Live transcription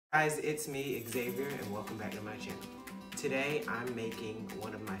Guys, it's me, Xavier, and welcome back to my channel. Today, I'm making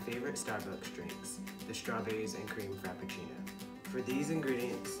one of my favorite Starbucks drinks, the strawberries and cream frappuccino. For these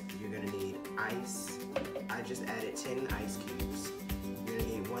ingredients, you're gonna need ice. I just added 10 ice cubes. You're gonna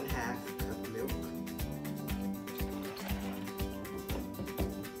need 1/2 cup milk.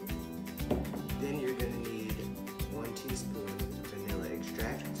 Then you're gonna need 1 teaspoon vanilla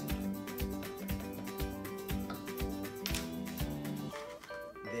extract.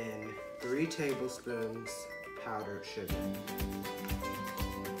 Then 3 tablespoons powdered sugar.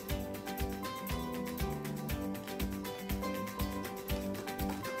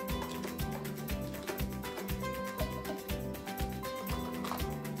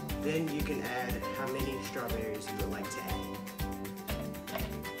 Then you can add how many strawberries you would like to add.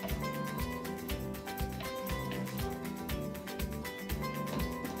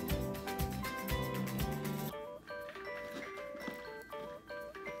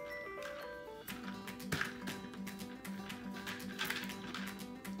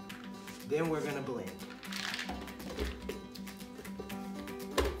 Then we're gonna blend.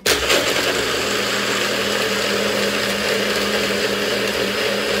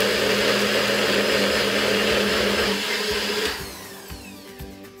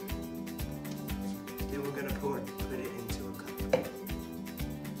 Then we're gonna put it into a cup.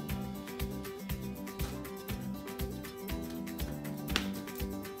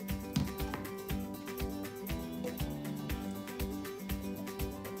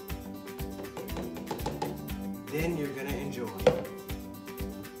 Then you're gonna enjoy.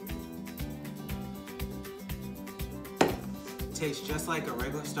 Tastes just like a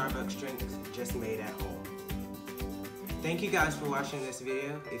regular Starbucks drink, just made at home. Thank you guys for watching this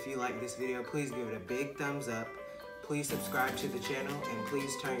video. If you like this video, please give it a big thumbs up. Please subscribe to the channel and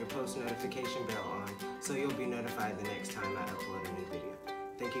please turn your post notification bell on so you'll be notified the next time I upload a new video.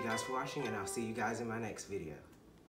 Thank you guys for watching and I'll see you guys in my next video.